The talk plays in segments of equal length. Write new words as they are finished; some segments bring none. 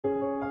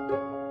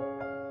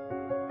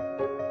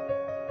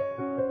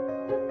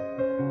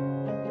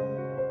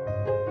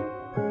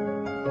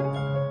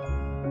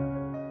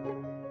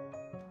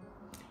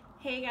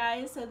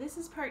so this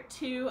is part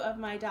 2 of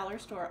my dollar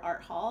store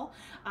art haul.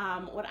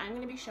 What I'm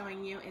going to be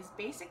showing you is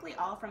basically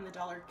all from the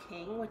Dollar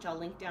King, which I'll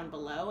link down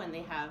below, and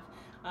they have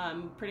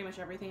pretty much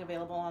everything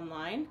available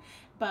online.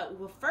 But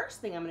the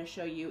first thing I'm going to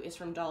show you is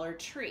from Dollar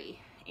Tree,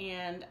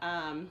 and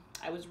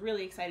I was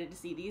really excited to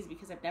see these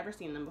because I've never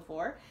seen them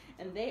before,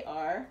 and they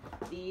are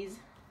these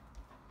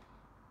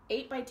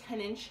 8 by 10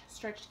 inch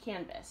stretched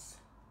canvas.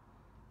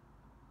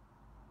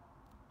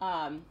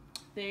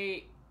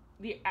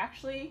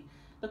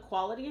 The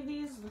quality of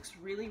these looks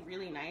really,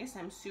 really nice.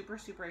 I'm super,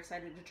 super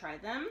excited to try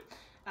them.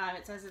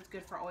 It says it's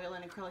good for oil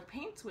and acrylic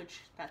paints, which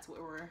that's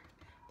what we're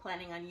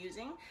planning on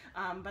using.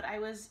 But I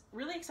was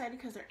really excited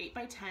because they're 8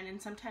 by 10, and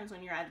sometimes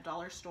when you're at a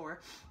dollar store,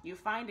 you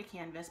find a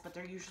canvas, but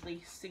they're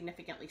usually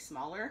significantly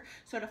smaller.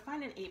 So to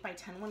find an 8 by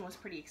 10 one was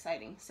pretty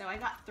exciting. So I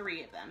got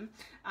 3 of them,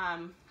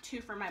 2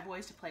 for my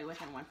boys to play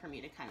with and 1 for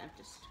me to kind of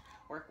just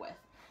work with.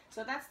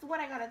 So that's what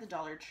I got at the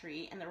Dollar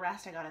Tree, and the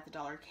rest I got at the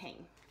Dollar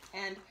King.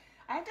 And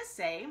I have to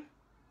say,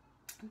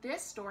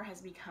 this store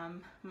has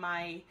become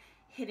my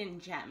hidden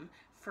gem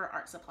for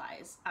art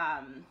supplies.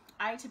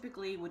 I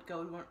typically would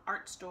go to an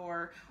art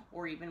store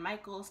or even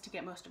Michael's to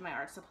get most of my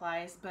art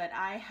supplies, but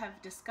I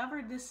have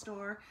discovered this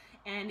store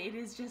and it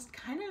is just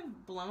kind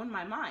of blown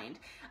my mind.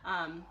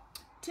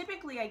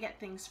 Typically I get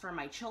things for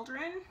my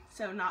children,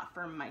 so not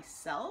for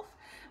myself,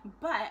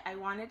 but I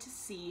wanted to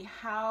see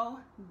how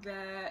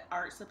the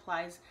art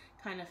supplies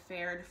kind of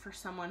fared for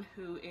someone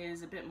who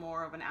is a bit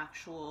more of an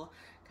actual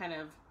kind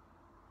of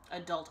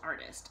adult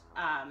artist.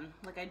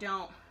 Like I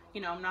don't,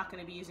 I'm not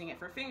going to be using it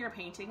for finger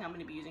painting, I'm going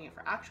to be using it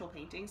for actual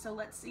painting, so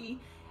let's see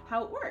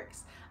how it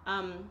works.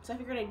 So I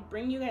figured I'd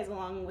bring you guys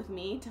along with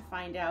me to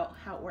find out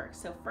how it works.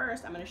 So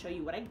first I'm going to show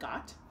you what I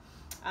got.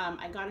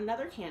 I got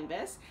another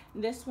canvas.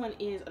 This one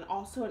is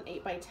also an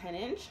 8 by 10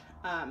 inch.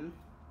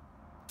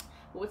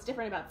 What's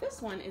different about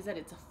this one is that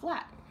it's a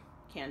flat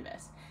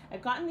canvas.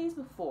 I've gotten these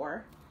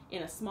before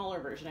in a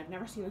smaller version. I've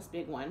never seen this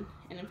big one,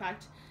 and in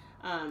fact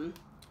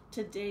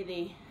today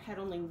they had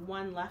only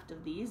 1 left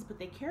of these, but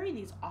they carry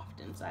these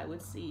often, so I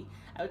would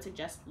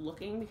suggest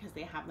looking because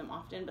they have them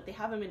often, but they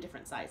have them in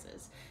different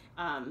sizes.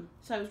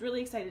 So I was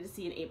really excited to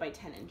see an 8 by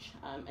 10 inch.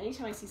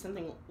 Anytime I see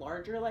something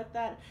larger like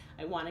that,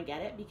 I want to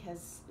get it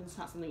because it's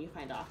not something you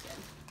find often.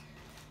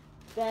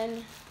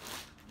 Then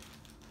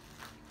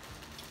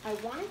I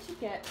wanted to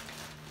get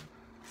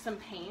some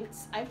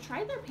paints. I've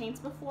tried their paints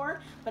before,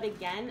 but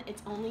again,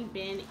 it's only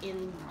been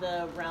in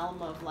the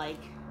realm of like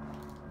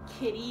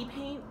kitty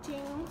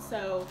painting,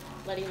 so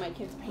letting my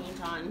kids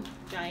paint on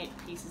giant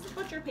pieces of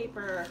butcher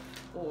paper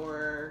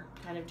or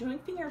kind of doing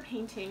finger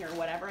painting or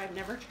whatever. I've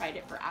never tried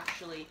it for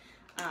actually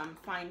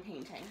fine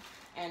painting,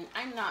 and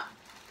I'm not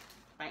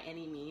by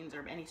any means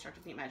or any stretch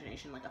of the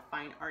imagination like a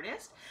fine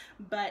artist,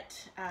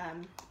 but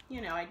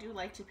I do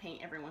like to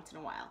paint every once in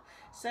a while.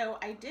 So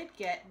I did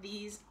get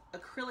these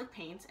acrylic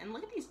paints, and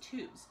look at these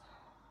tubes.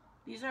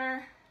 These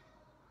are,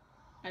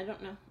 I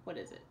don't know, what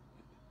is it,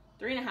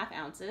 3.5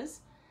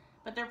 ounces.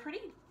 But they're pretty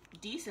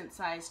decent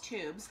sized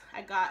tubes.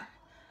 I got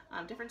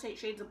different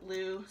shades of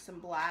blue, some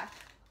black,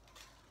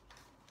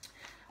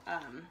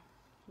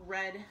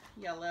 red,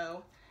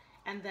 yellow,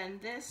 and then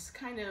this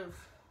kind of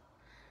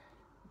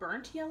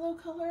burnt yellow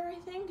color, I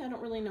think. I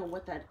don't really know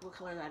what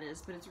color that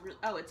is, but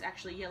it's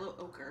actually yellow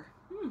ochre.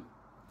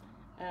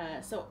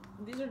 So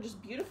these are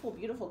just beautiful,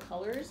 beautiful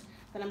colors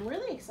that I'm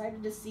really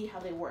excited to see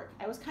how they work.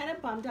 I was kind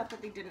of bummed out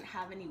that they didn't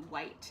have any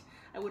white.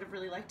 I would have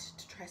really liked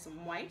to try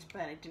some white,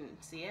 but I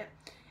didn't see it.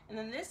 And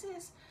then this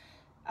is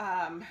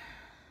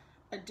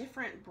a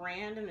different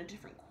brand and a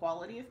different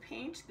quality of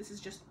paint. This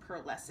is just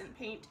pearlescent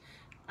paint,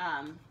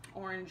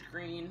 orange,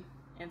 green,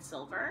 and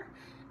silver.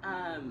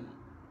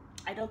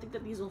 I don't think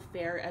that these will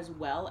fare as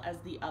well as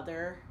the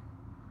other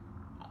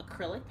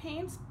acrylic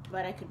paints,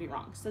 but I could be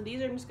wrong. So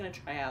these I'm just going to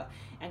try out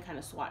and kind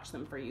of swatch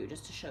them for you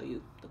just to show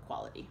you the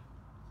quality.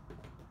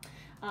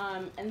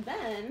 And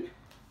then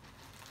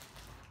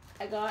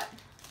I got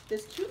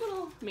this cute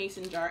little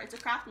mason jar. It's a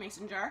craft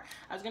mason jar.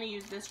 I was going to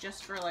use this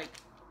just for like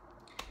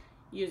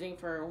using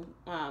for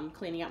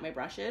cleaning out my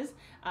brushes.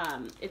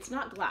 It's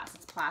not glass,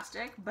 it's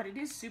plastic, but it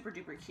is super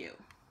duper cute.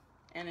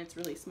 And it's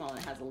really small and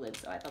it has a lid,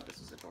 so I thought this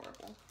was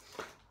adorable.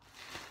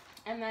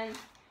 And then,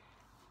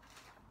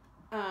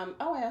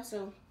 oh, I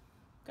also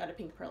got a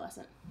pink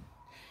pearlescent.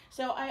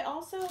 So I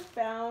also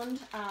found,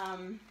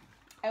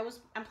 I was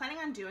planning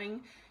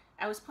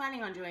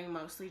on doing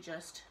mostly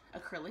just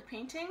acrylic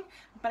painting,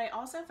 but I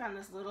also found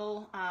this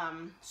little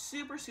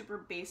super, super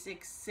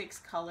basic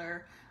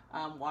 6-color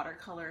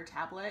watercolor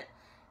tablet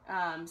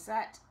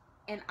set,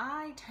 and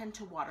I tend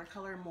to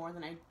watercolor more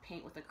than I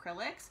paint with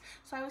acrylics,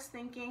 so I was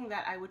thinking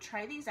that I would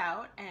try these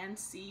out and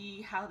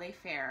see how they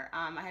fare.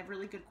 I have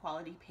really good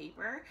quality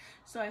paper,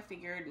 so I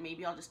figured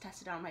maybe I'll just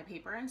test it on my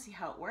paper and see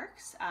how it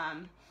works,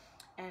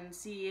 and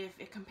see if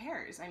it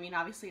compares. I mean,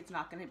 obviously it's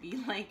not going to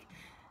be like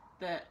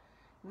the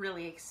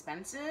really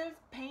expensive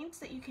paints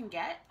that you can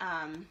get.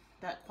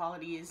 That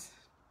quality is,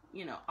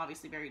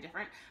 obviously very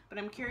different, but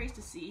I'm curious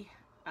to see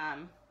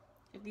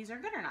if these are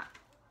good or not.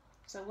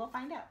 So we'll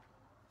find out.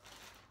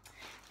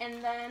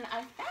 And then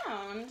I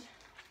found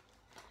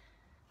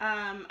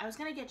I was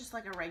gonna get just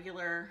like a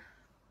regular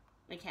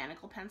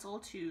mechanical pencil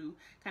to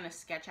kind of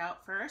sketch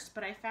out first,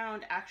 but I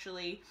found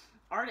actually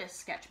artist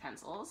sketch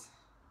pencils,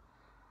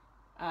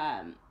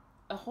 a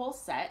whole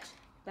set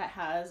that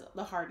has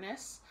the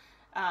hardness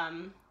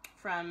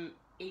from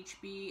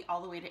HB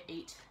all the way to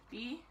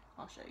 8B.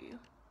 I'll show you.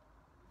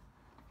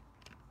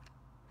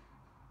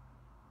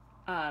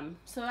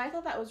 So I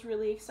thought that was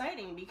really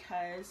exciting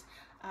because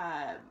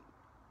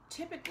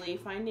typically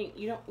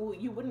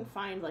you wouldn't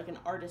find like an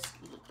artist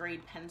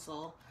grade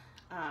pencil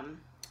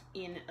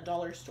in a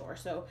dollar store.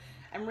 So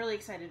I'm really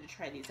excited to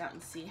try these out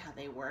and see how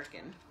they work.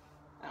 And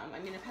I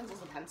mean, a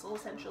pencil's a pencil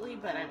essentially,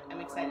 but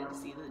I'm excited to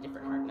see the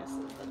different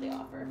hardnesses that they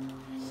offer.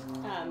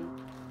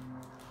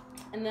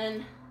 And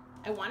then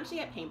I wanted to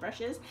get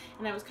paintbrushes,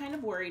 and I was kind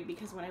of worried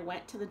because when I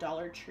went to the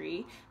Dollar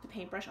Tree, the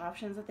paintbrush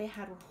options that they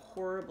had were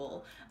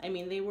horrible. I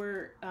mean, they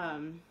were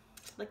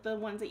like the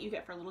ones that you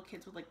get for little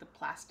kids with like the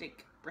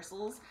plastic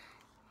bristles,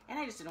 and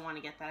I just didn't want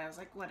to get that. I was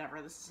like,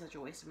 whatever, this is such a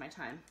waste of my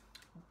time.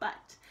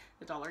 But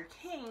the Dollar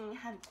King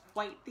had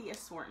quite the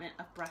assortment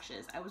of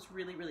brushes. I was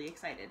really, really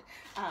excited.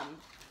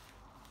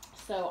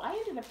 So I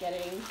ended up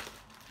getting,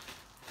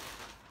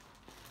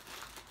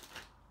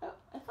 oh,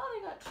 I thought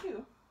I got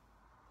two.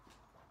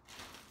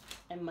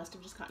 I must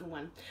have just gotten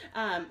one.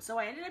 So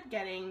I ended up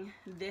getting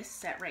this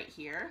set right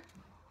here.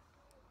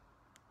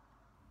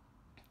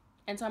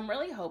 And so I'm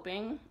really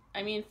hoping,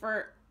 I mean,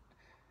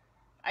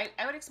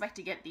 I would expect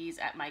to get these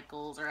at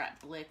Michael's or at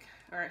Blick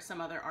or some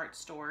other art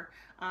store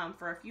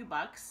for a few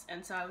bucks.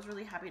 And so I was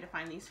really happy to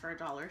find these for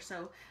 $1.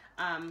 So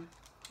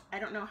I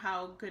don't know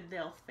how good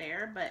they'll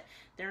fare, but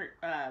they're,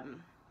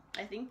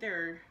 I think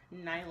they're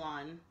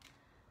nylon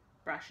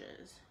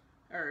brushes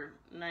or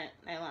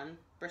nylon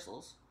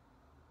bristles.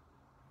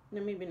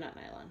 No, maybe not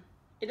nylon.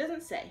 It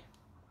doesn't say.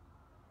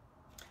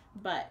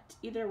 But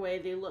either way,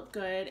 they look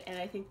good, and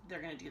I think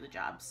they're going to do the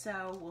job.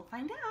 So we'll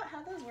find out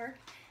how those work.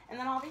 And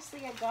then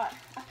obviously I got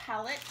a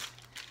palette.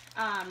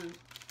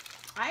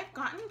 I've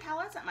gotten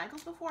palettes at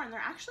Michael's before, and they're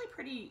actually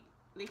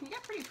they can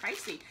get pretty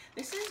pricey.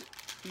 This is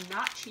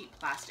not cheap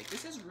plastic.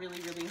 This is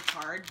really, really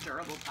hard,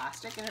 durable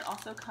plastic, and it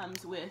also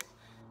comes with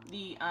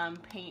the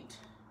paint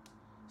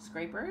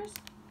scrapers.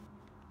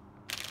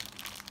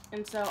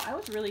 And so I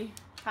was really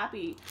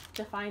happy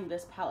to find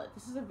this palette.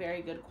 This is a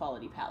very good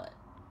quality palette.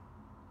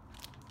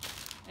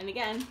 And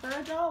again, for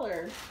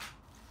 $1.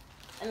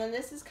 And then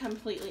this is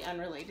completely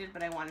unrelated,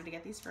 but I wanted to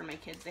get these for my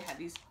kids. They had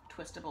these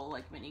twistable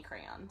like mini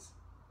crayons.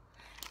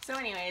 So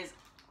anyways,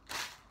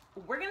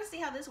 we're gonna see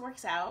how this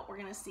works out. We're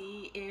gonna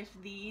see if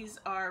these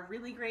are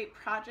really great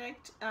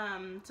project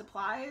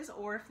supplies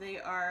or if they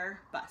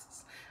are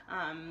busts.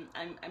 I'm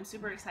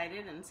super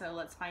excited, and so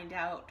let's find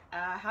out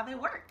how they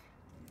work.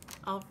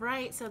 All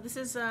right, so this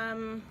is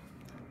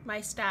my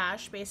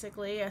stash,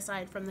 basically,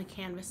 aside from the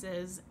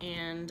canvases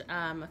and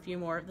a few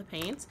more of the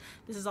paints.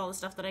 This is all the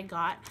stuff that I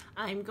got.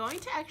 I'm going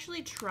to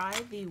actually try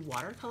the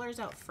watercolors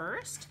out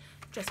first,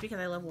 just because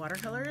I love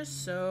watercolors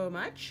so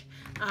much.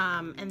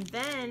 And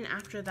then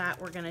after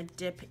that, we're gonna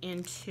dip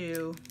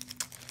into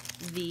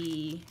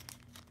the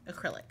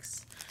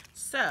acrylics.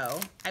 So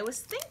I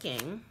was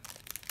thinking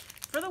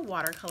for the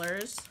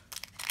watercolors,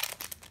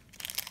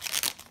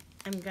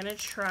 I'm gonna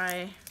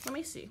try, let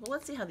me see. Well,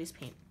 let's see how these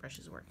paint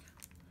brushes work.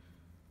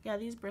 Yeah,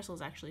 these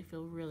bristles actually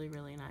feel really,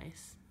 really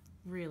nice.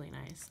 Really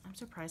nice. I'm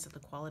surprised at the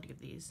quality of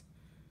these.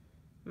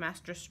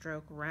 Master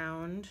Stroke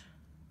Round,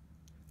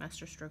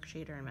 Master Stroke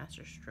Shader, and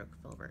Master Stroke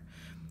Filbert.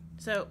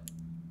 So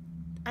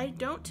I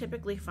don't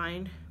typically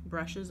find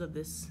brushes of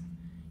this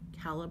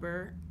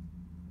caliber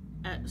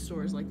at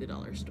stores like the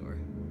dollar store.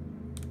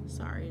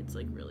 Sorry, it's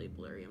like really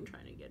blurry. I'm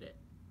trying to get it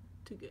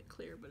to get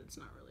clear, but it's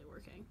not really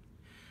working.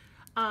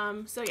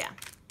 So yeah.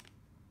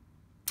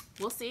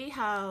 We'll see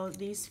how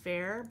these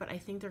fare, but I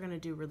think they're going to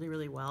do really,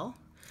 really well.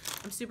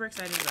 I'm super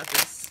excited about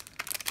this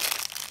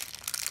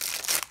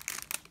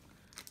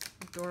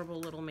adorable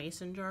little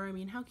mason jar. I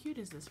mean, how cute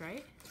is this,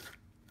 right?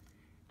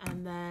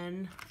 And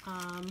then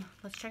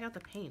let's check out the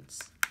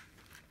paints.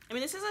 I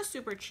mean, this is a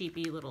super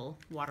cheapy little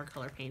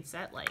watercolor paint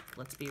set, like,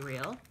 let's be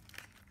real.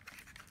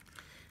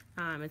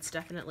 It's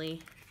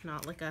definitely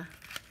not like a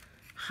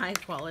high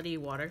quality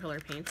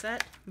watercolor paint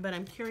set, but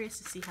I'm curious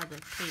to see how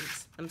the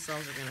paints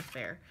themselves are going to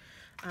fare.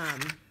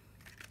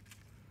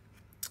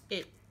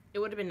 It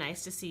would have been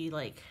nice to see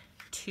like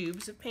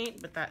tubes of paint,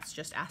 but that's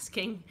just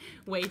asking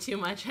way too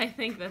much. I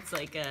think that's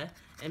like a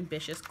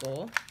ambitious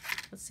goal.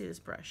 Let's see this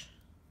brush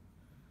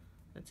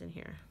that's in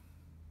here.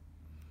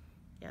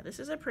 Yeah, this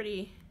is a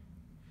pretty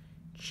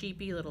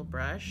cheapy little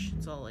brush.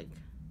 It's all like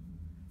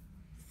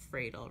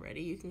frayed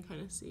already. You can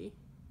kind of see.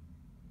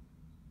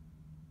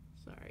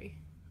 Sorry.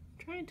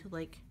 I'm trying to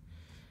like,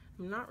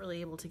 I'm not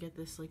really able to get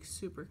this like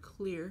super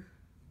clear.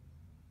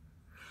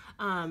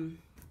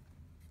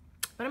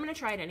 But I'm gonna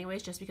try it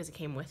anyways just because it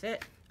came with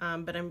it.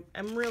 But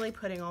I'm really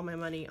putting all my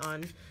money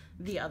on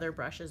the other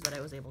brushes that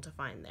I was able to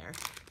find there.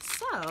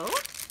 So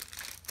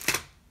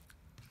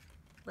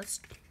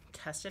let's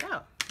test it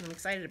out. I'm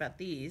excited about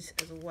these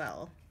as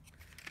well.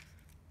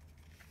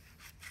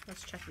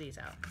 Let's check these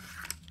out.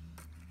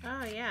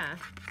 Oh, yeah.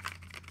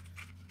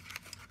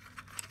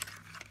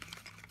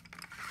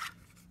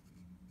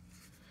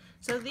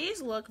 So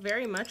these look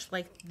very much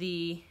like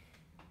the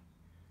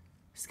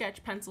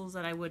sketch pencils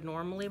that I would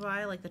normally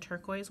buy, like the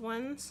turquoise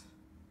ones.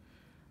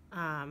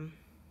 I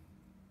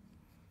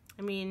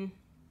mean,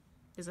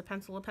 is a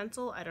pencil a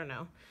pencil? I don't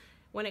know.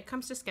 When it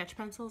comes to sketch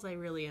pencils, I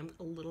really am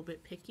a little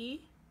bit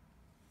picky.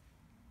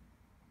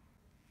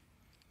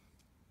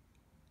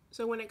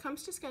 So when it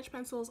comes to sketch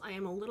pencils, I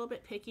am a little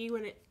bit picky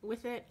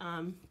with it,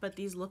 but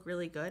these look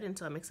really good, and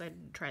so I'm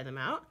excited to try them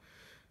out.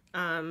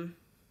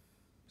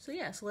 So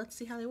yeah, so let's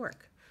see how they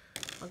work.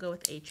 I'll go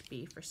with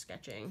HB for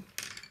sketching.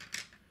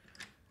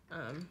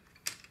 All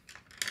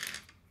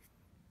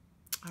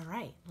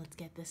right, let's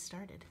get this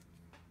started.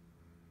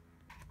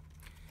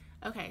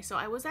 Okay, so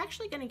I was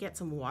actually gonna get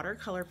some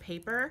watercolor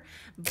paper,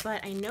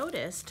 but I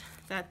noticed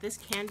that this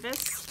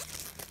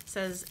canvas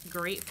says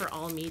great for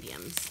all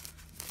mediums.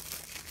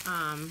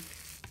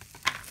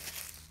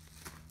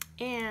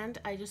 And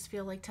I just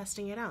feel like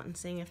testing it out and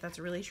seeing if that's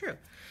really true.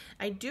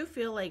 I do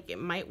feel like it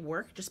might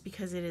work just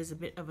because it is a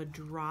bit of a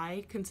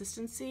dry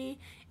consistency.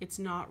 It's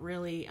not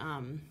really,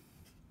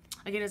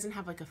 like it doesn't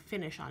have like a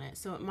finish on it,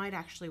 so it might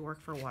actually work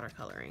for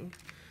watercoloring.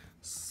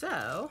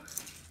 So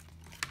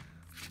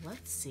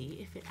let's see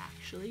if it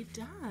actually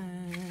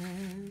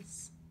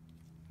does.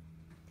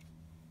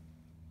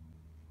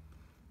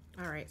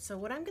 All right, so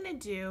what I'm gonna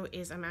do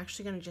is I'm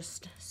actually gonna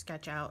just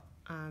sketch out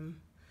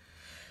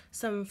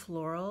some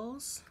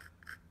florals.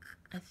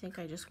 I think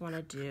I just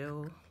wanna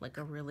do like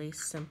a really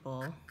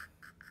simple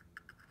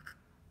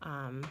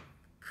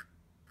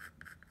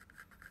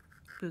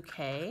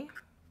bouquet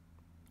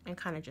and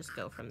kind of just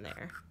go from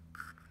there.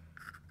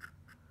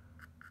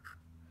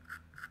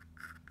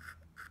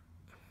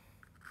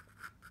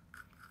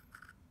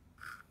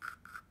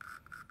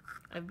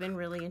 I've been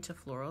really into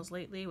florals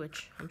lately,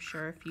 which I'm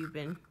sure if you've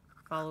been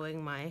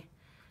following my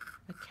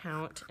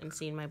account and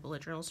seen my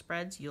bullet journal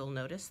spreads, you'll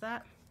notice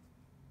that.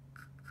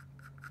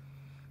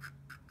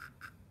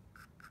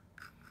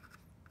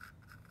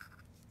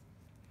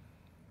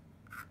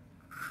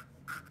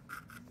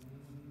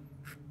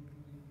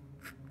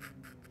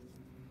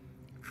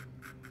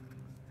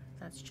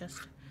 That's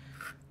just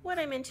what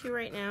I'm into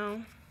right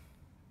now.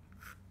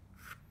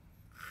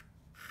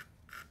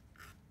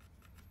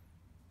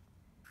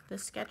 The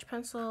sketch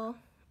pencil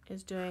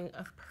is doing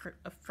a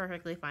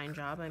perfectly fine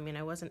job. I mean,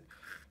 I wasn't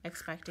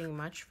expecting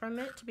much from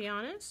it, to be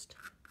honest.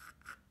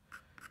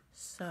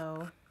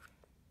 So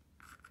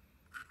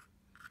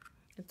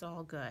it's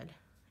all good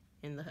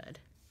in the hood.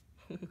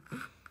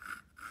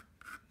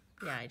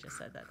 Yeah, I just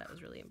said that. That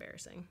was really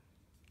embarrassing.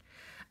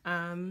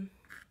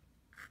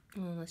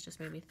 Well, let's just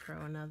maybe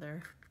throw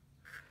another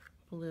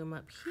bloom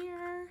up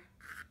here.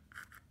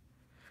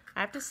 I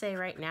have to say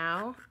right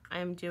now,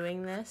 I'm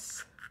doing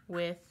this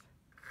with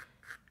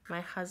my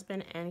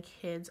husband and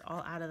kids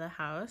all out of the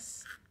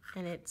house,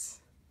 and it's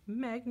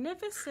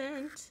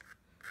magnificent.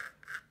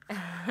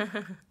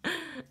 I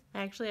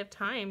actually have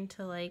time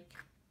to like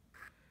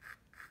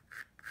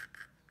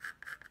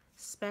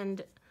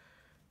spend,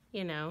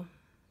 you know,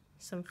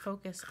 some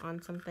focus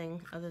on something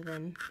other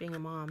than being a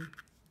mom.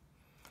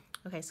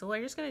 Okay, so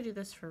we're just gonna do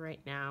this for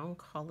right now and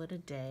call it a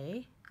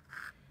day.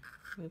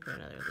 Let me put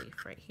another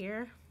leaf right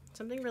here.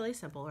 Something really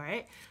simple,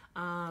 right?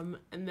 And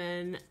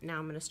then now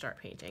I'm gonna start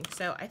painting.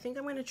 So I think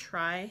I'm gonna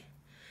try,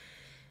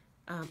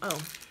 oh,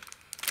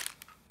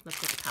 let's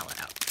get the palette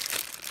out.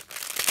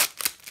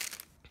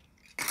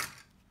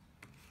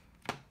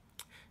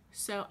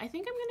 So I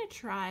think I'm gonna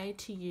try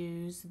to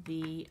use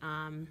the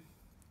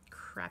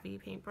crappy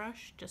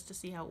paintbrush just to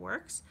see how it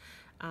works,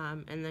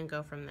 and then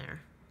go from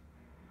there.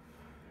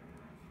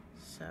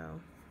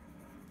 So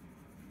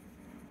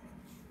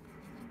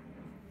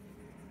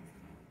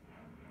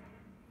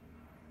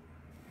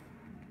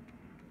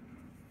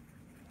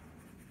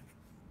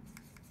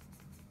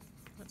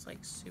it's like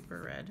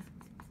super red.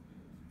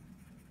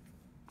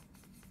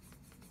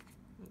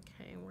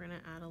 Okay, we're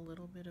gonna add a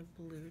little bit of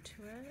blue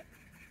to it.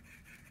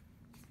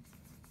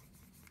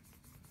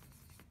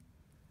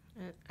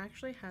 And it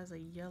actually has a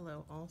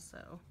yellow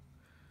also.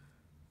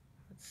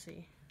 Let's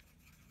see.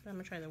 I'm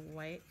gonna try the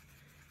white,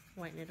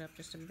 whiten it up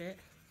just a bit.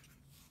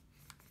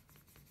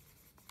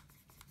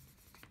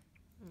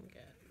 And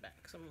get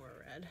back some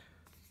more red.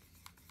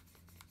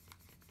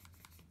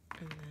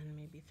 And then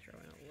maybe throw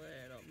in a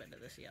little bit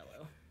of this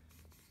yellow.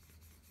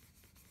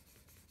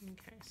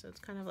 Okay, so it's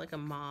kind of like a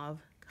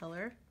mauve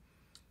color.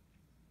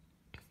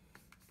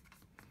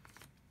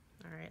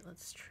 All right,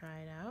 let's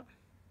try it out.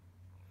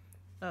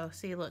 Oh,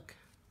 see, look.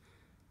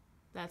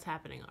 That's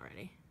happening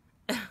already.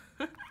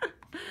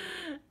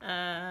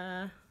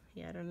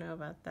 Yeah, I don't know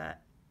about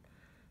that.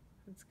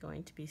 It's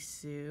going to be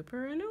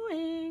super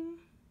annoying.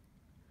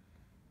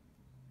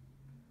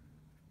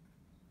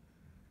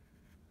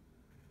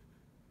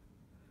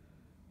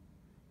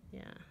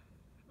 Yeah,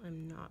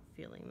 I'm not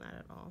feeling that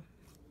at all.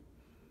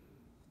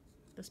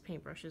 This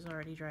paintbrush is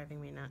already driving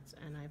me nuts,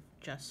 and I've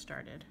just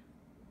started.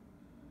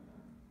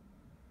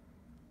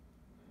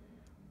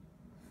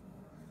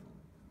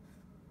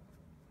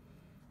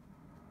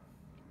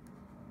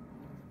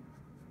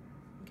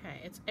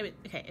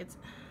 okay,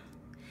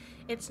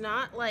 it's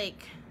not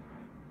like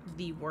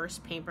the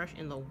worst paintbrush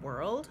in the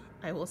world,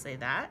 I will say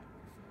that,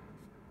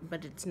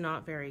 but it's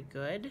not very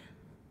good.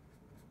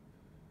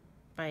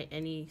 By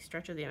any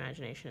stretch of the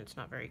imagination, it's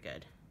not very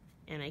good.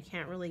 And I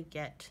can't really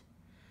get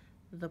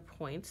the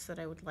points that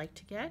I would like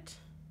to get,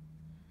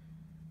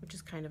 which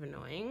is kind of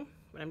annoying.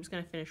 But I'm just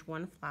gonna finish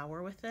one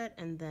flower with it,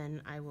 and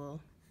then I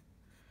will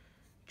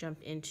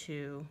jump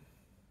into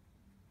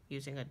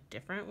using a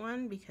different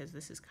one because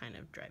this is kind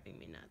of driving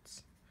me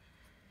nuts.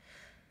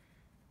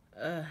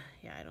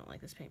 Yeah, I don't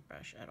like this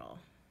paintbrush at all.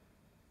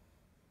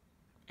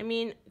 I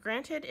mean,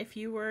 granted, if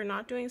you were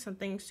not doing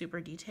something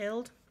super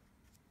detailed,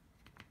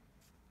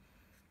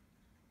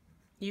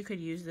 you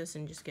could use this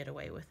and just get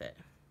away with it.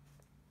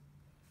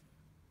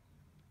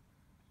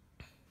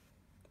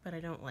 But I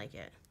don't like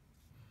it.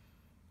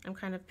 I'm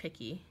kind of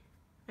picky.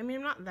 I mean,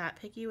 I'm not that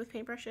picky with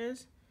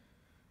paintbrushes,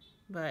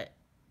 but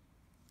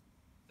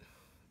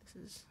this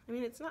is, I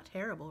mean, it's not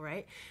terrible,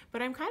 right?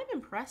 But I'm kind of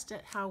impressed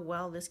at how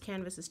well this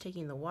canvas is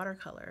taking the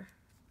watercolor.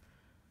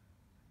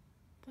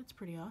 That's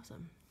pretty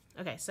awesome.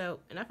 Okay, so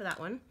enough of that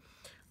one.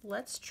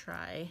 Let's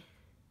try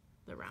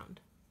the round.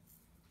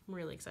 I'm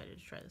really excited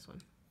to try this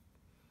one.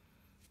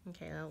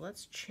 Okay, now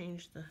let's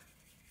change the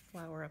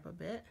flower up a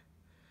bit.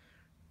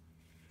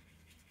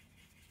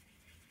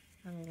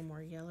 Add a little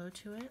more yellow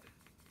to it.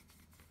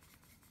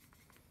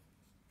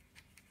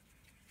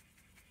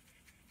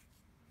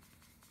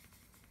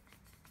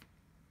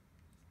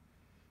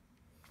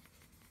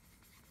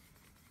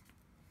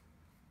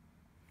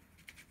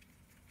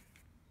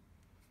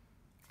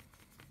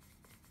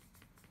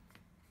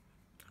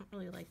 I don't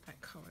really like that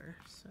color,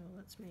 so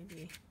let's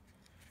maybe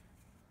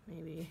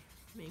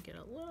make it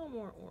a little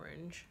more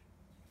orange.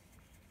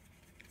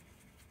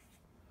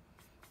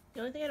 The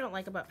only thing I don't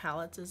like about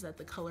palettes is that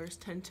the colors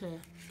tend to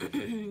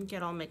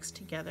get all mixed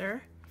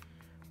together,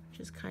 which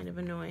is kind of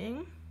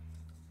annoying,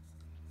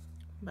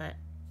 but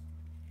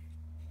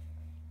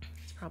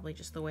it's probably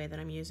just the way that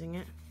I'm using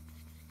it.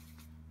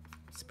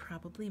 It's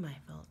probably my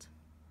fault.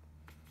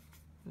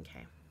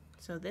 Okay,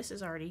 so this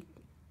is already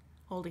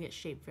holding its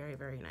shape very,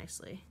 very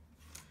nicely,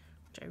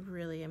 which I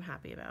really am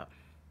happy about.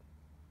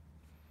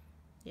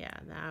 Yeah,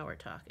 now we're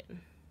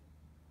talking.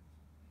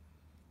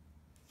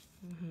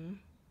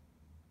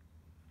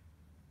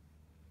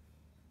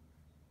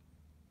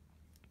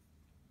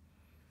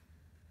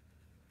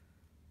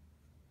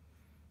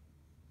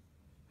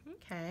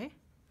 Okay,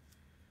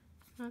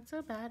 not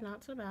so bad,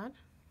 not so bad.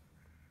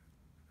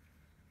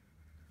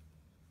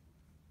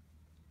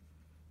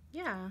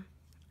 Yeah,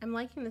 I'm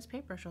liking this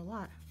paintbrush a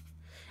lot.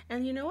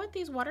 And you know what?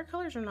 These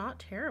watercolors are not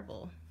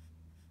terrible.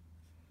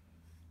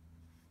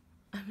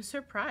 I'm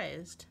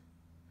surprised.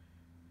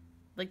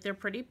 Like, they're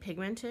pretty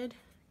pigmented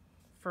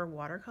for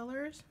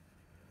watercolors,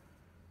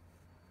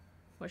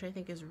 which I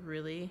think is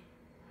really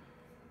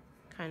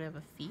kind of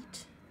a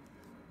feat.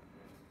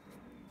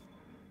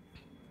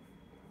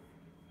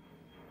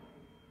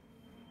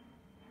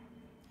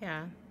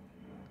 Yeah,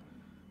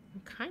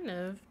 I'm kind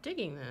of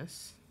digging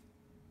this.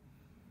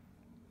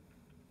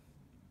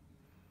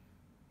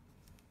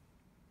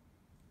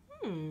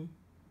 All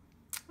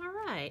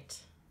right.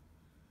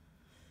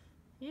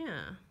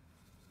 Yeah.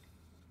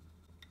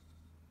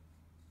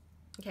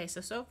 Okay,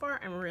 so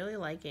far I'm really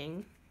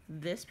liking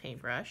this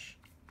paintbrush.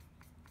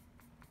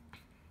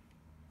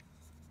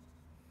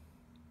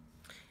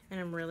 And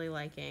I'm really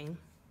liking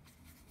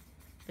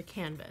the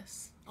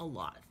canvas a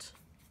lot.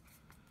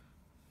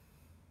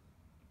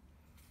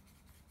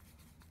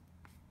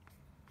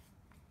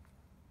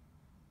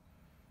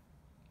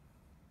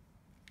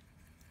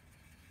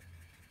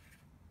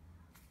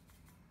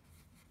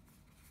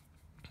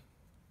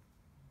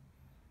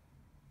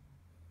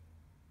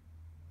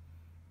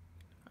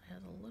 It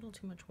has a little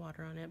too much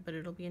water on it, but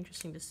it'll be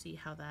interesting to see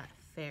how that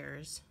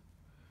fares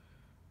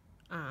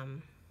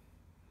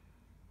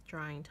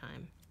drying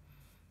time.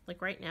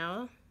 Like right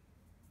now,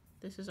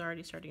 this is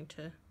already starting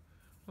to,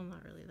 well,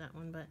 not really that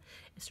one, but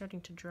it's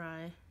starting to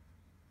dry,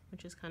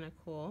 which is kind of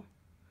cool.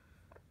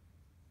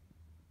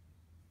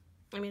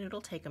 I mean,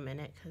 it'll take a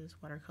minute because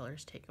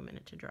watercolors take a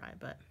minute to dry,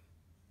 but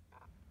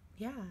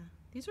yeah,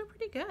 these are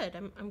pretty good.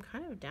 I'm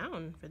kind of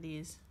down for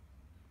these.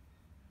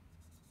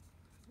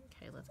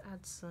 Okay, let's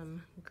add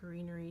some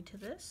greenery to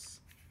this.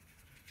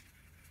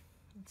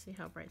 Let's see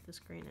how bright this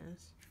green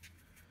is.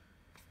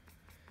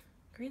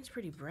 Green's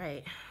pretty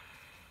bright.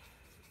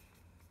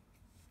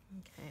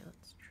 Okay,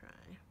 let's try.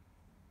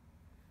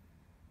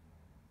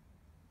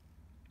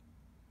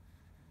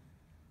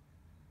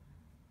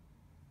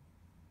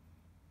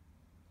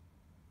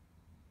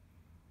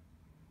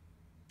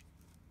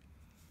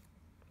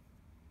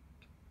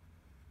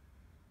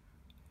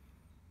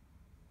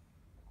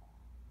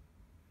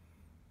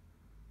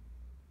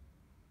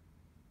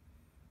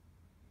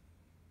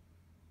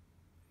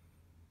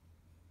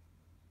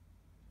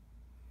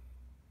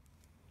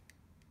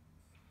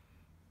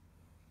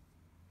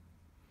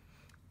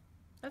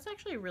 That's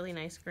actually a really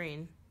nice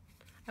green.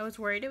 I was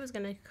worried it was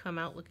gonna come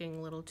out looking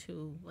a little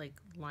too like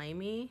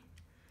limey.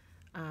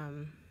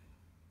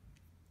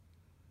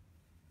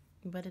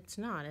 but it's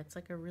not. It's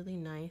like a really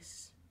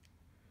nice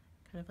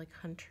kind of like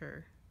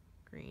hunter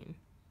green.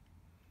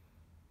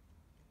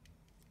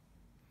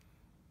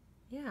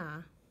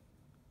 Yeah.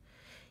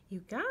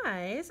 You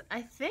guys,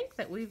 I think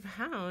that we've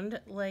found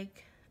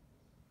like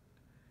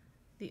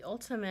the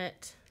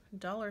ultimate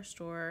dollar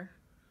store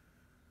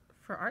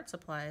for art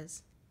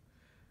supplies.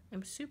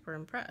 I'm super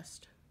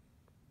impressed.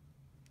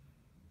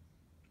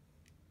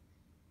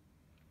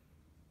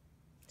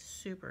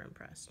 Super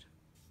impressed.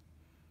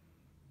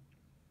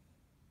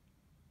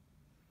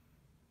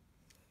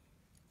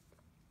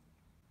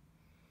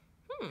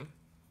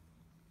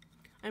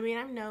 I mean,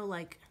 I'm no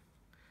like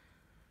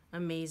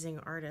amazing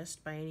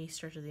artist by any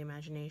stretch of the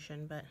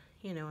imagination, but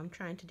you know, I'm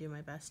trying to do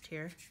my best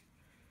here.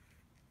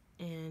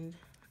 And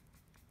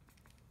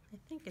I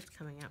think it's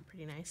coming out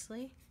pretty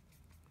nicely.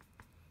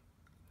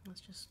 Let's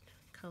just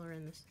color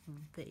in this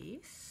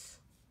vase.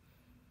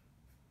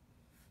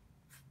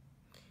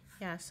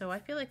 Yeah, so I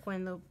feel like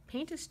when the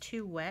paint is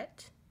too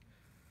wet,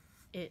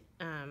 it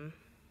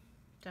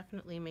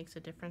definitely makes a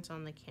difference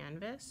on the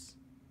canvas.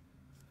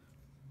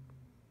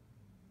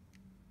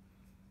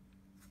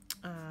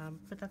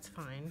 But that's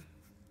fine.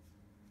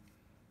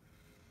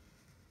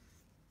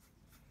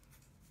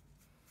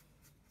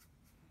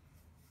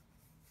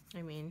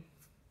 I mean,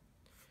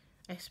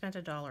 I spent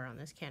 $1 on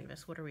this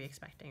canvas. What are we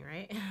expecting,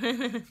 right?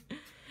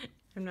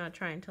 I'm not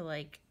trying to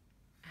like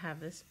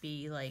have this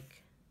be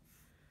like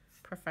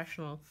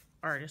professional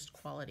artist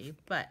quality,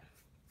 but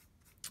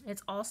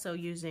it's also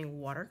using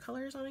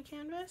watercolors on a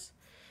canvas.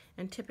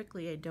 And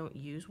typically I don't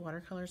use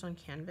watercolors on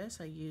canvas.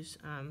 I use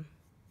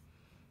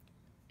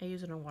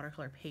it on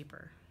watercolor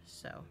paper.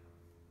 So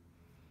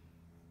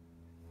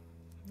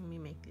let me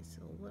make these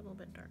a little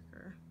bit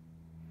darker.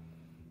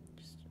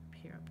 Just up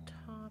here up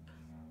top.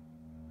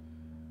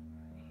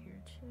 Right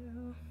here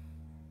too.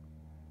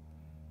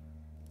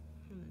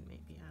 And then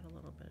maybe add a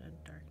little bit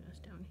of darkness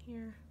down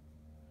here.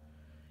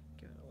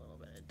 Give it a little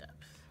bit of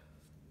depth.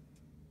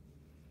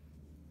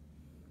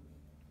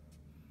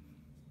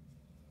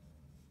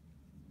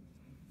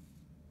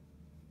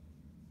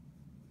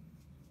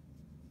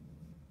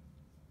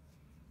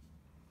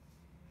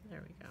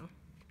 There we go.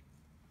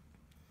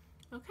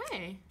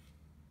 Okay.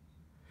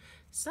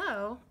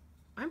 So,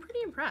 I'm pretty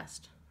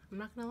impressed. I'm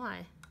not gonna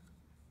lie.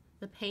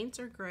 The paints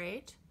are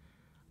great.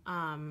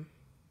 The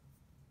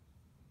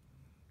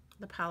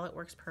palette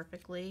works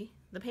perfectly.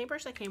 The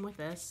paintbrush that came with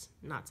this,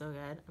 not so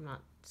good. I'm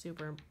not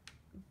super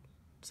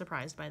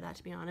surprised by that,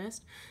 to be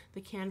honest.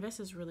 The canvas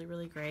is really,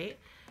 really great.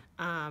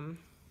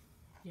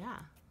 Yeah.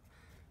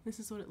 This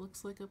is what it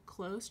looks like up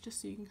close,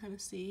 just so you can kind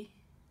of see.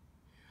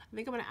 I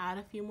think I'm gonna add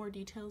a few more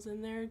details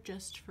in there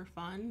just for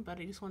fun, but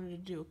I just wanted to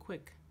do a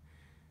quick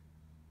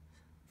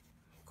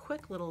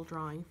little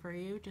drawing for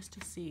you just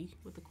to see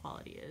what the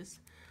quality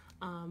is.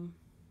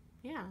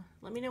 Yeah,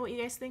 let me know what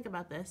you guys think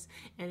about this,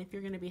 and if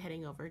you're gonna be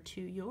heading over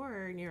to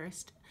your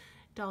nearest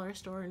dollar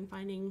store and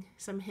finding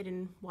some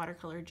hidden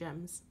watercolor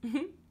gems.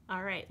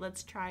 All right,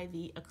 let's try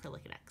the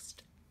acrylic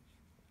next.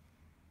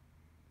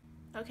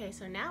 Okay,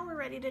 so now we're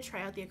ready to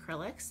try out the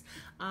acrylics.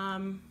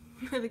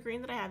 The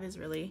green that I have is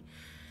really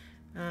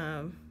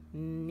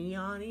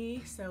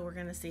neon-y, so we're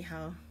gonna see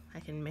how I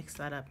can mix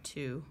that up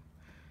to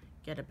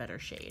get a better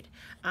shade.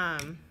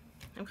 I'm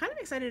kind of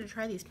excited to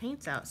try these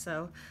paints out,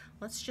 so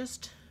let's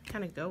just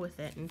kind of go with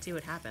it and see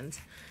what happens.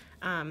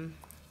 I'm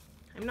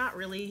not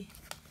really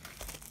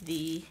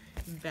the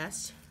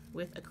best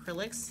with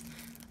acrylics.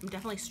 I'm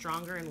definitely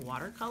stronger in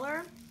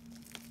watercolor,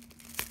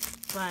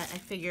 but I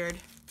figured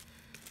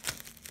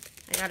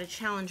I gotta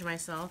challenge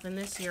myself, and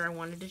this year I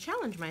wanted to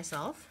challenge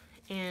myself,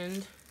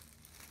 and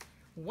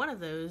one of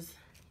those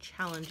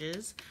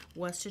challenges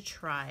was to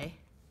try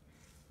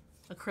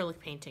acrylic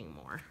painting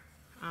more.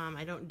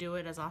 I don't do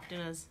it as often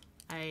as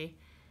I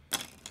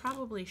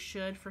probably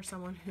should for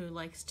someone who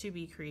likes to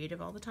be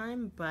creative all the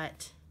time,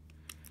 but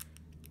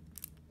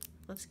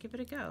let's give it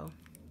a go.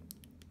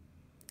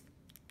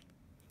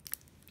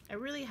 I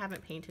really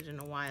haven't painted in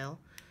a while,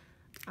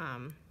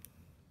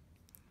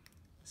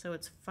 so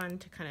it's fun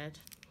to kind of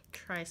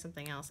try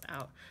something else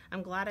out.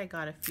 I'm glad I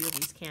got a few of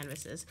these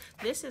canvases.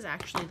 This is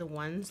actually the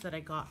ones that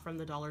I got from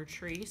the Dollar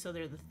Tree, so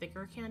they're the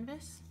thicker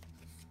canvas.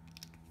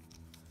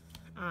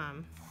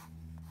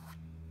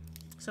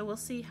 So we'll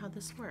see how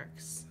this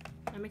works.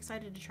 I'm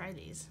excited to try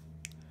these.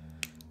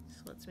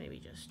 So let's maybe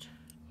just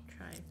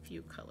try a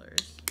few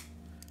colors.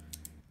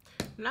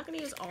 I'm not going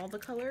to use all the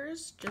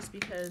colors just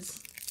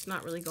because it's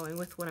not really going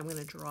with what I'm going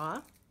to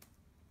draw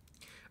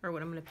or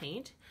what I'm going to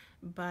paint,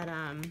 but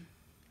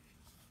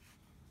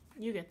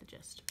you get the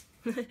gist.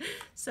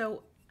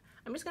 So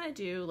I'm just going to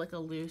do like a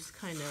loose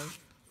kind of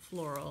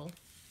floral.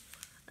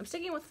 I'm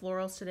sticking with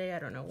florals today. I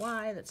don't know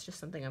why. That's just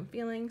something I'm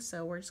feeling,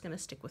 so we're just going to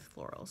stick with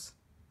florals.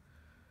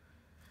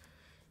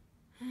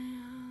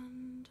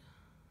 And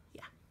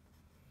yeah,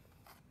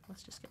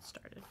 let's just get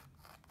started.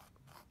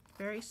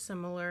 Very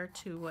similar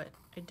to what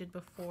I did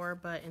before,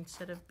 but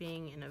instead of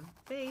being in a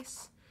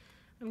vase,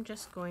 I'm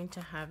just going to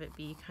have it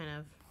be kind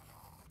of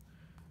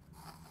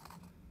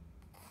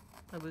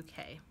a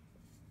bouquet.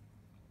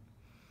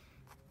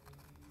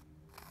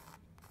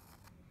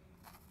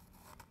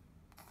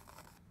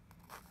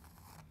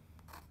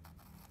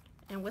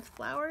 And with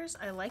flowers,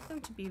 I like them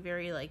to be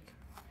very like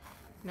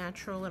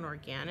natural and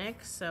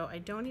organic, so I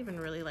don't even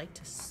really like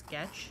to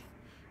sketch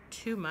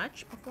too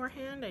much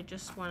beforehand. I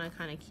just want to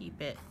kind of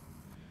keep it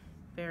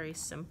very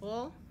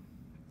simple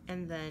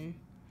and then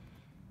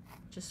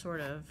just sort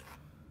of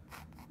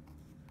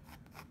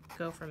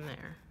go from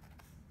there.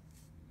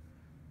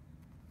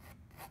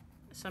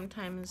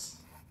 Sometimes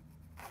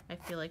I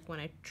feel like when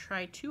I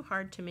try too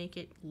hard to make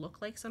it look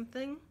like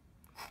something,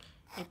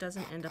 it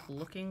doesn't end up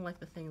looking like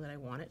the thing that I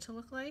want it to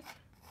look like.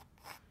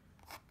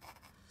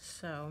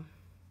 So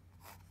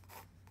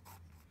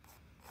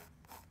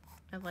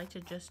I like to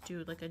just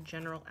do like a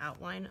general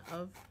outline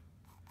of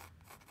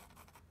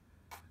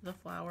the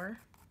flower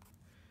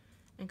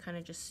and kind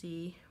of just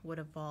see what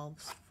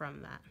evolves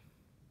from that.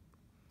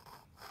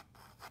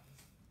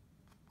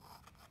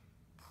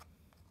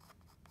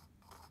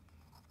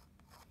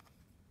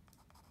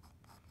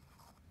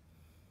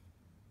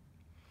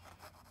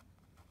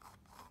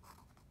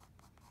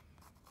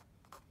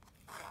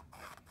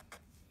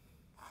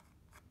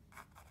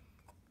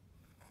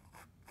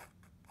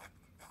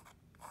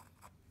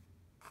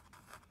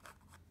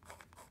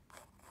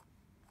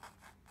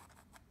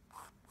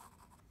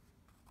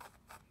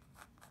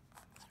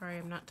 Sorry,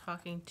 I'm not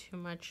talking too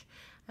much.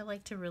 I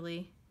like to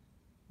really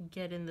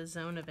get in the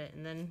zone of it,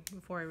 and then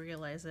before I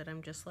realize it,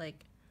 I'm just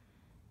like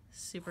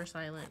super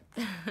silent.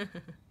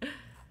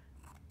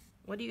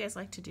 What do you guys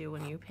like to do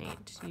when you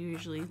paint? Do you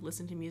usually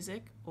listen to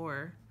music,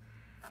 or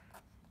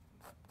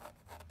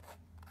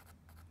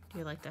do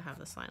you like to have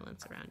the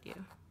silence around you?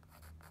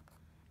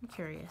 I'm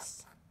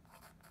curious.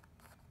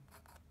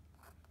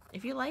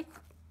 If you like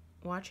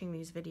watching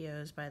these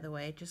videos, by the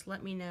way, just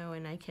let me know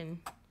and I can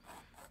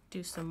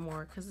do some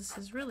more, because this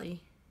is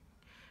really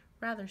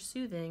rather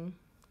soothing.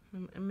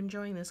 I'm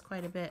enjoying this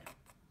quite a bit.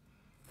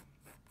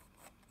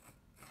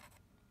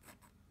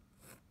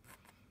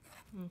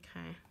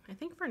 Okay, I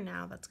think for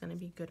now that's going to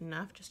be good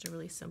enough, just a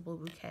really simple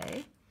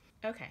bouquet.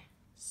 Okay,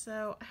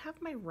 so I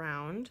have my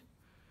round.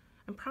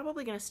 I'm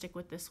probably going to stick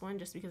with this one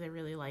just because I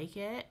really like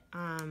it.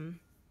 So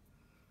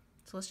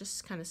let's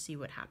just kind of see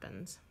what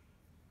happens.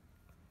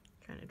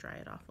 I'm trying to dry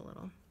it off a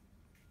little.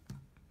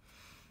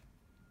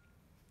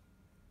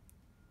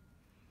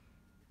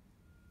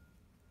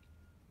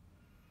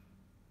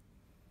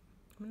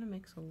 I'm going to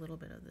mix a little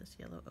bit of this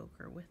yellow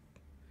ochre with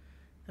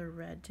the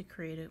red to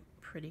create a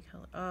pretty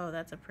color. Oh,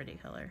 that's a pretty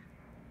color.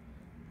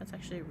 That's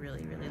actually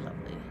really, really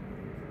lovely.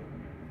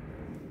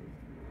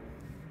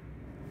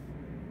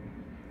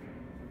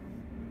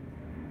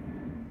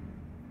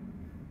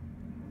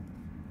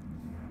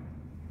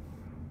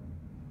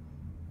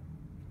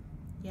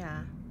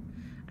 Yeah,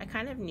 I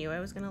kind of knew I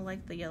was going to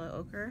like the yellow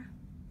ochre.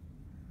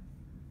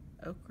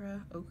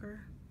 Ochre,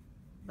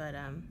 but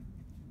I'm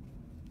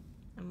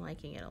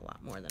liking it a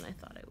lot more than I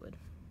thought I would.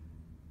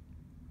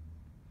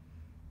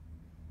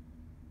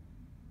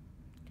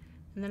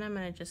 And then I'm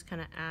going to just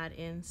kind of add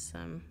in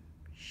some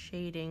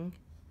shading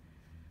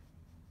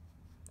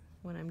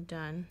when I'm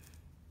done.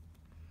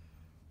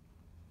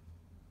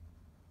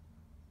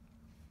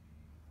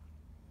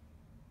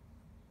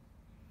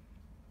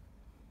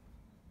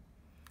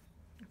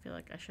 I feel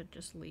like I should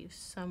just leave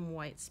some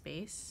white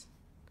space.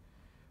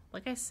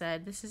 Like I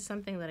said, this is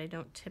something that I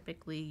don't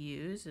typically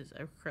use, is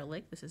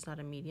acrylic. This is not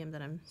a medium that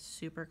I'm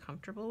super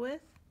comfortable with.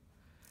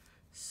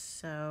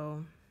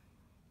 So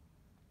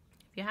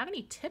if you have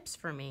any tips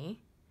for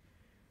me,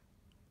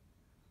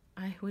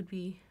 I would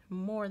be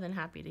more than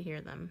happy to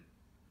hear them.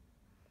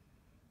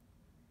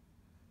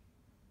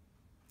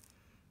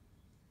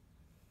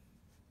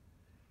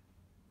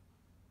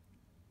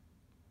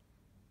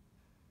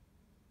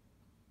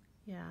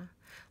 Yeah,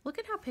 look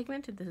at how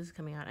pigmented this is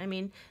coming out. I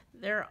mean,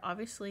 there are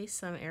obviously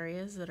some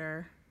areas that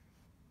are,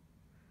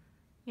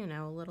 you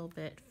know, a little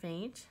bit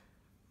faint,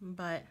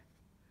 but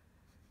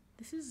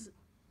this is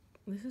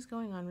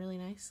going on really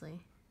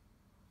nicely.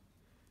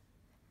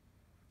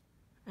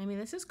 I mean,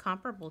 this is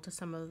comparable to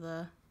some of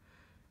the,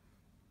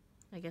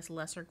 I guess,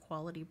 lesser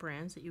quality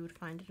brands that you would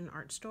find at an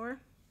art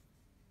store,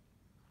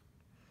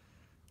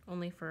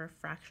 only for a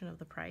fraction of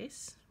the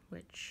price,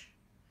 which,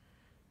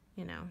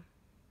 you know,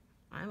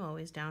 I'm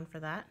always down for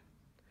that.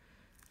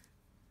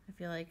 I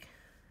feel like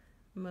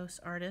most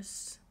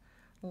artists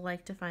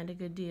like to find a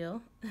good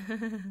deal. At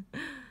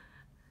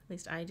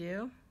least I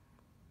do.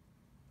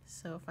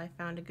 So if I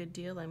found a good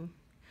deal, I'm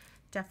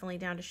definitely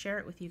down to share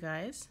it with you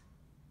guys.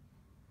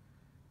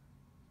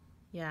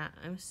 Yeah,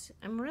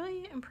 I'm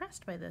really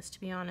impressed by this, to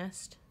be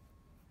honest.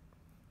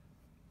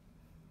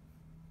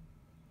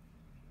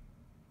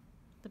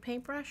 The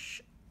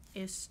paintbrush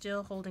is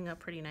still holding up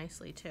pretty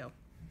nicely too.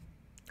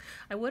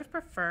 I would have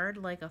preferred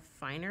like a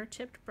finer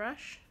tipped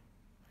brush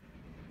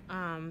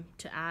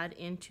to add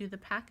into the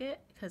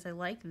packet, because I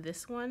like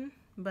this one,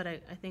 but I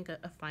think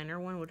a finer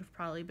one would have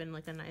probably been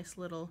like a nice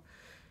little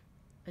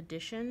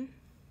addition.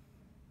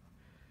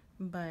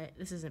 But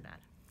this isn't bad.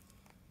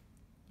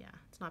 Yeah,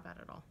 it's not bad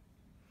at all.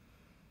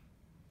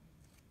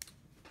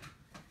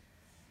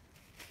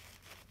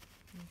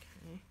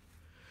 Okay,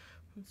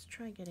 let's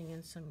try getting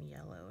in some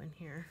yellow in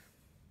here.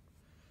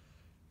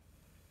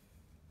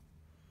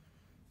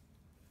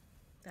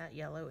 that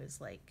yellow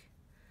is like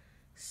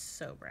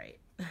so bright.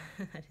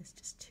 That is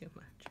just too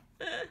much.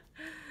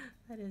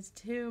 That is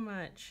too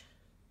much.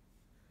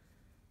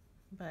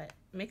 But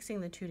mixing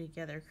the two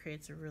together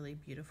creates a really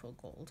beautiful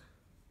gold.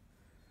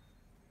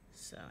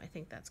 So I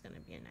think that's going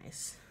to be a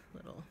nice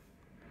little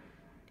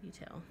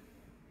detail.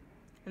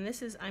 And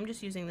this is, I'm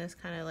just using this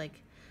kind of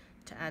like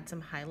to add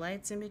some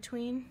highlights in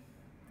between.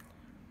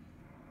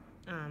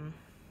 I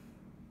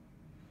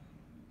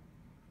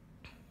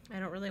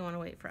don't really want to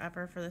wait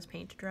forever for this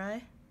paint to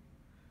dry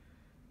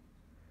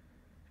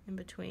in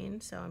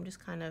between, so I'm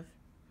just kind of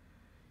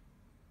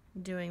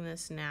doing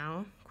this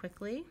now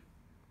quickly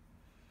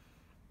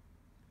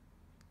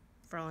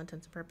for all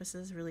intents and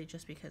purposes, really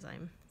just because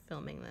I'm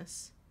filming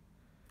this.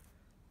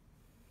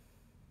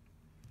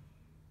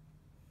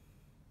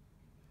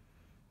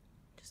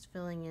 Just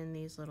filling in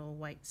these little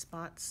white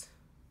spots.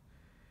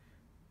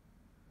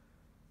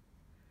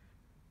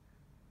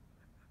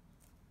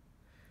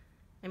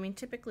 I mean,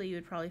 typically you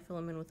would probably fill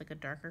them in with like a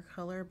darker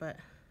color, but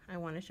I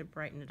wanted to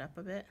brighten it up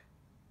a bit.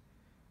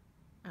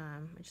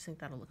 I just think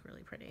that'll look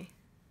really pretty.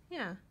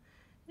 Yeah,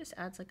 it just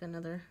adds like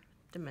another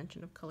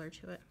dimension of color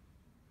to it.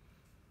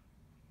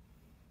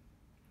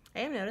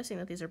 I am noticing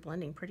that these are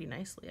blending pretty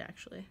nicely,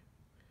 actually.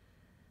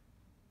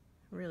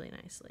 Really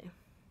nicely.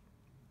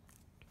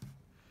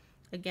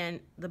 Again,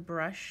 the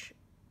brush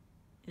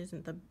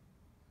isn't the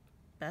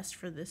best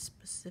for this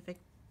specific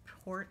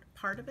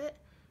part of it.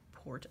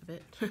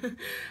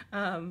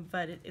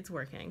 But it's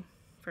working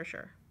for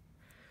sure.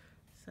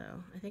 So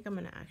I think I'm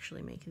gonna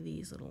actually make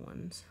these little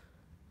ones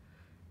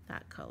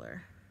that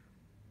color.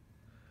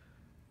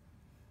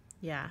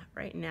 Yeah,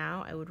 right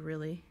now I would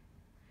really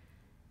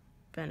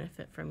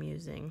benefit from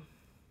using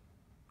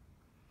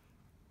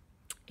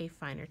a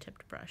finer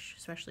tipped brush,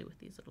 especially with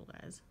these little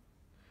guys.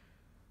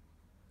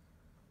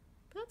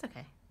 But that's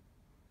okay.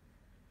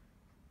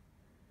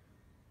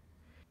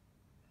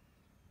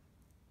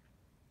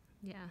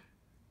 Yeah.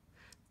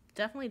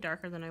 Definitely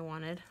darker than I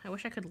wanted. I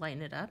wish I could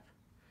lighten it up.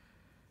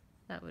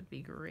 That would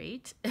be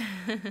great.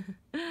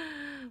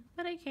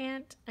 But I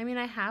can't. I mean,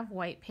 I have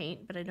white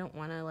paint, but I don't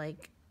want to,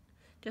 like,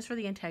 just for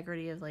the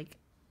integrity of, like,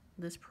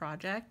 this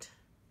project,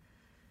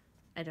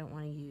 I don't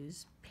want to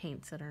use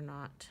paints that are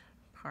not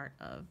part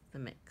of the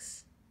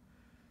mix,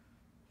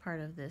 part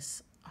of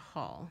this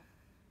haul.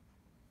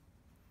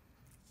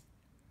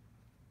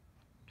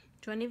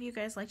 Do any of you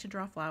guys like to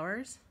draw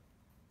flowers?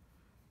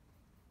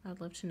 I'd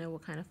love to know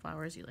what kind of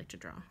flowers you like to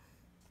draw.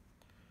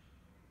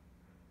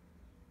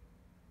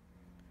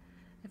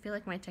 I feel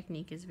like my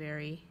technique is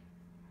very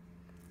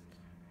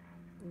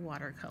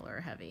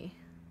watercolor heavy.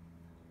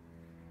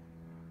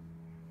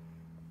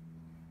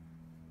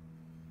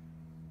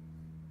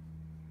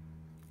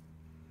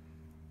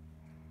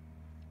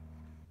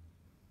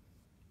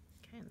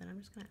 Okay, and then I'm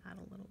just going to add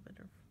a little bit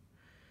of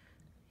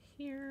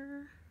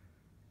here,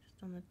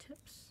 just on the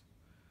tips.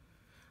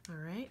 All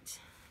right.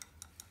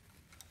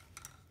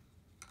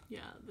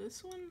 Yeah,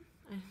 this one,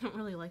 I don't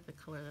really like the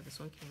color that this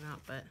one came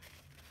out, but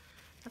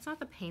that's not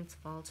the paint's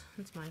fault,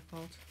 it's my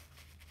fault.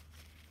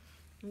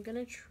 I'm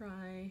gonna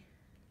try,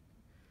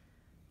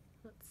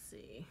 let's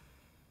see.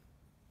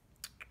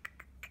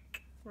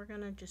 We're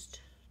gonna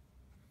just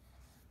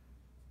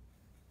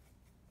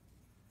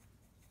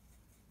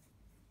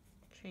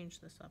change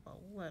this up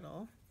a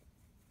little.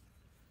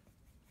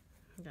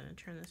 I'm gonna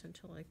turn this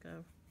into like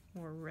a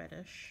more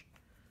reddish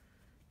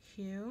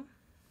hue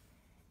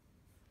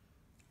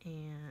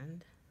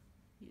and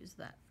use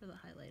that for the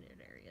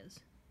highlighted areas.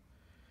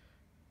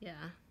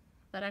 Yeah,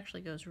 that actually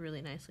goes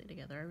really nicely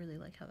together. I really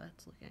like how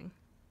that's looking.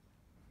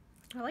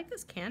 I like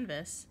this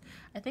canvas.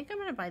 I think I'm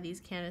gonna buy these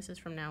canvases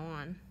from now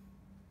on.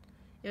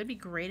 It would be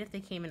great if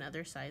they came in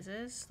other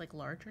sizes, like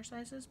larger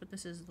sizes, but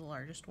this is the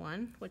largest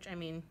one, which, I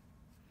mean,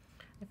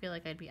 I feel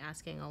like I'd be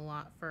asking a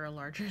lot for a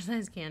larger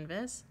size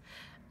canvas.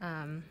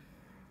 But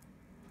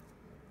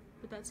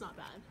that's not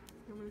bad.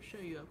 I'm gonna show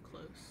you up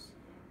close.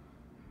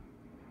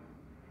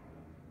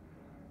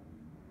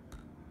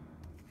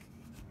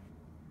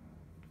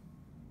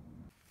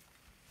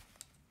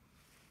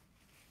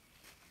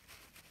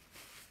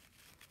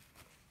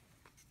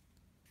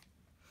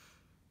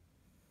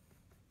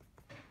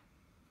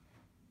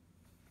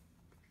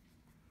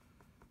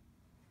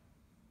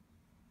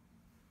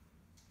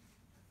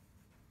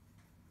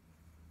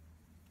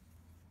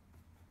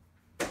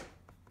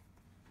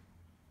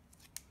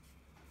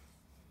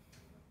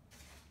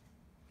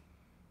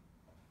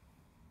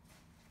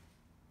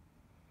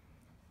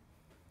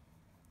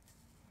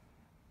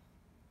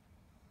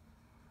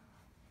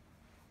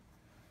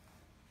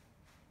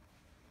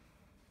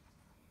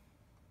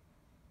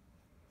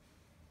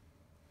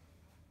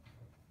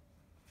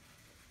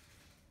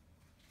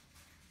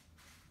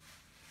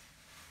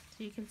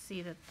 So you can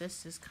see that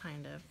this is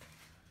kind of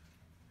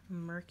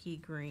murky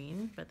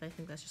green, but I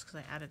think that's just because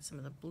I added some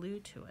of the blue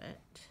to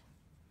it.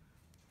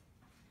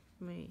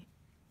 Let me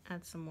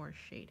add some more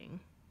shading,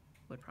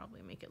 would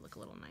probably make it look a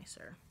little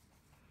nicer.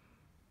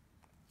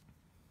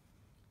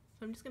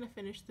 So I'm just gonna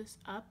finish this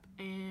up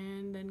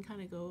and then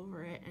kind of go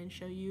over it and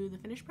show you the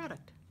finished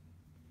product.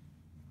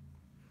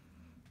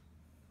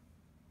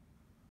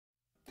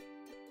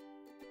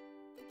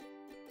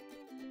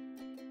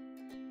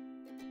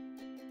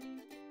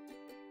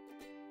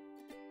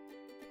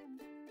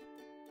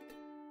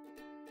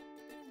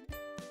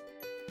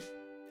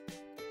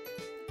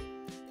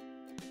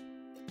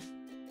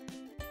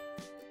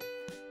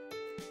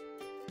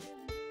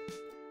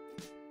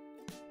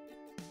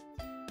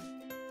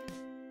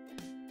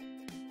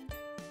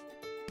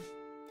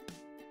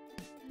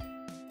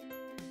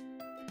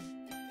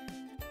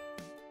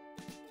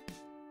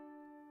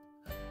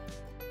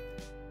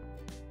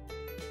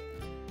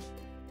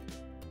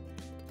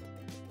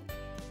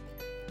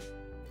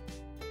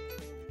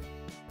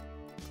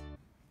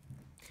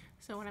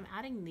 So when I'm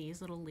adding these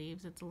little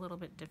leaves, it's a little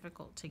bit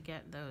difficult to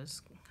get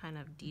those kind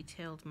of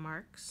detailed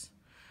marks,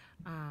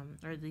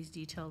 or these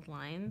detailed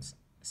lines.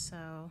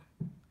 So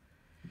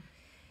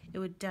it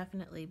would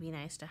definitely be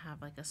nice to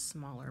have like a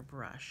smaller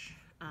brush.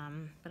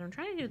 But I'm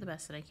trying to do the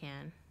best that I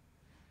can.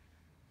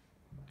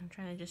 I'm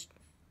trying to just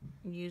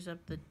use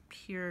up the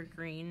pure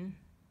green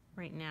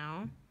right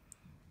now.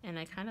 And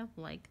I kind of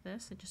like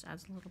this. It just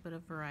adds a little bit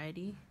of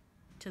variety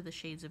to the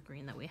shades of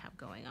green that we have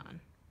going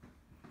on.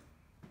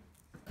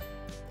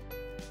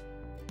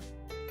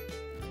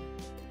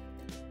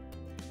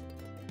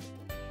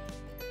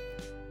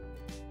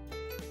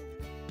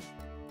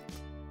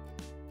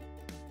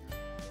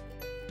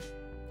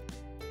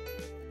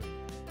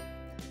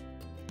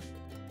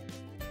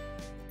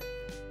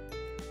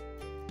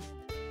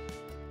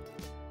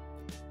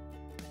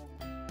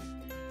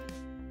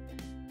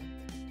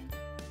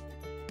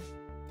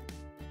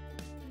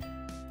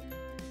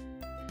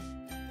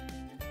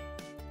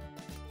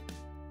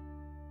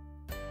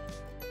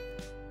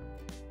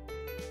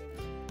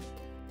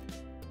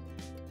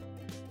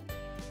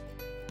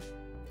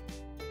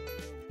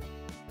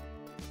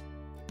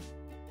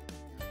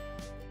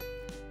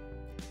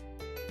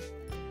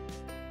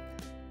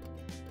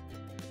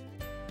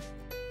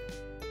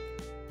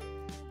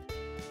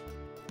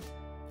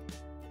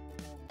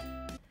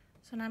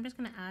 So now I'm just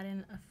going to add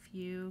in a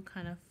few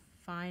kind of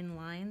fine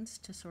lines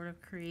to sort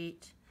of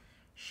create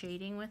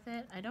shading with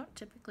it. I don't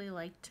typically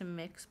like to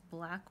mix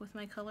black with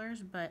my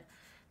colors, but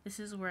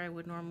this is where I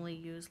would normally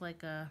use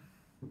like a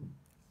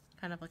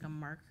kind of like a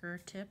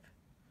marker tip.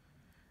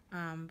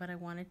 But I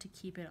wanted to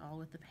keep it all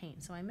with the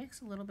paint. So I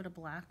mix a little bit of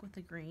black with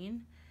the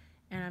green,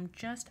 and I'm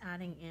just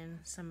adding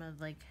in some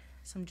of like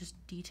some just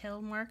detail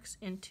marks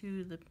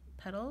into the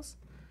petals.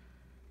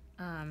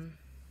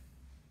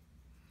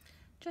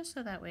 Just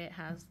so that way it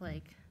has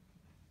like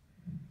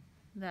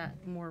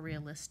that more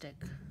realistic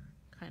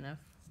kind of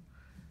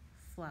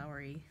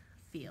flowery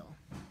feel.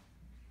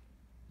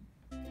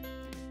 I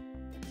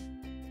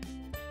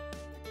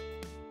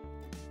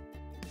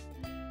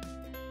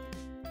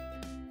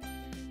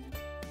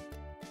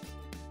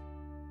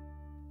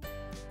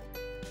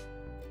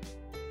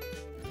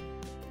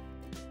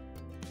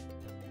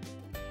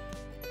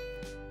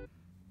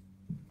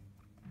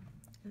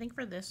think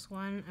for this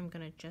one, I'm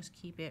gonna just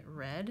keep it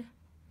red.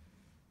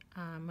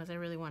 As I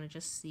really want to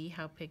just see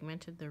how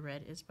pigmented the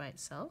red is by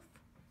itself.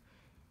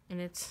 And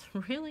it's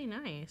really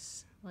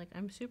nice. Like,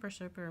 I'm super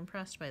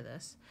impressed by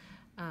this.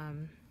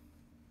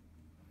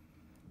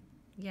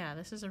 Yeah,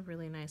 this is a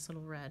really nice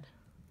little red.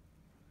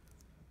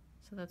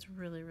 So that's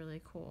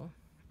really cool.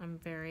 I'm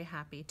very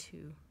happy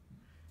to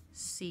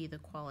see the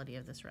quality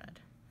of this red.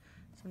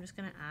 So I'm just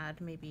going to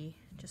add maybe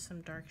just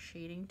some dark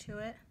shading to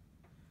it.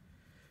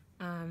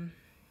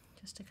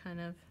 Just to kind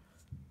of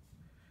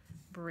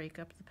break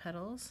up the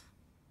petals.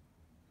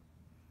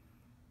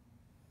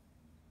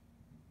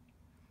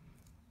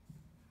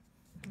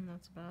 And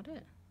that's about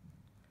it.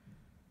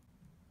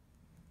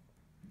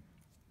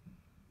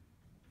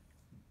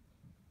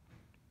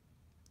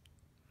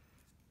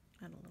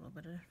 Add a little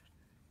bit of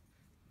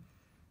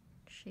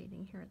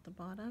shading here at the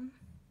bottom.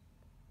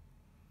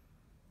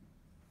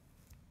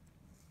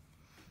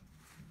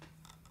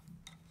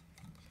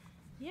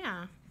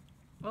 Yeah,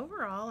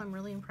 overall I'm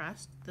really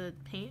impressed. The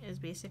paint is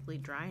basically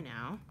dry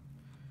now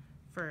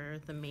for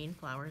the main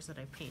flowers that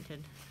I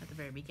painted at the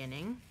very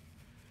beginning.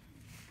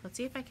 Let's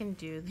see if I can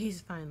do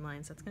these fine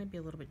lines. That's going to be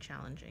a little bit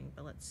challenging,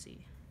 but let's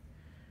see.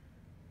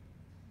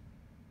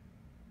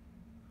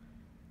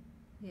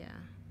 Yeah,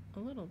 a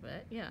little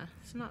bit. Yeah,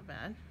 it's not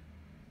bad.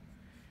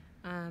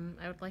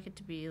 I would like it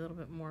to be a little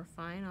bit more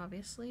fine,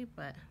 obviously,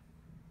 but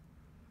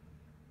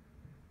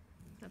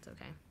that's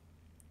okay.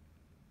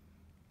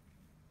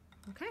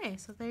 Okay,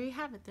 so there you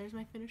have it. There's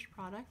my finished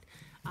product.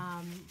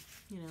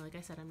 You know, like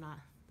I said, I'm not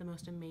the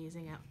most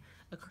amazing at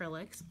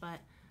acrylics, but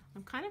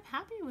I'm kind of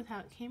happy with how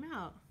it came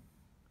out.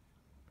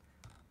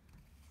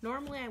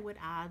 Normally I would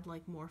add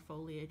like more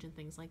foliage and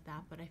things like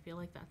that, but I feel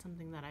like that's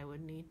something that I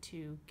would need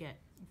to get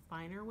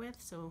finer with.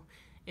 So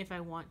if I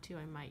want to,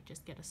 I might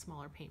just get a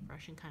smaller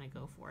paintbrush and kind of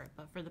go for it.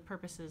 But for the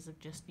purposes of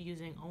just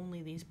using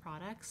only these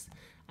products,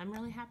 I'm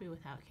really happy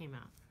with how it came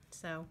out.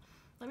 So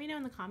let me know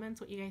in the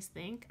comments what you guys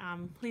think.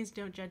 Please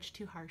don't judge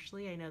too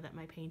harshly. I know that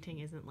my painting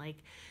isn't like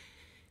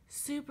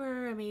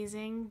super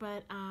amazing,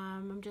 but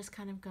I'm just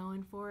kind of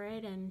going for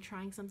it and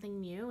trying something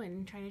new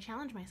and trying to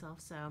challenge myself.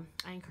 So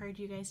I encourage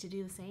you guys to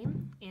do the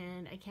same,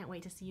 and I can't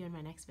wait to see you in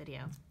my next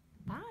video.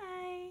 Bye!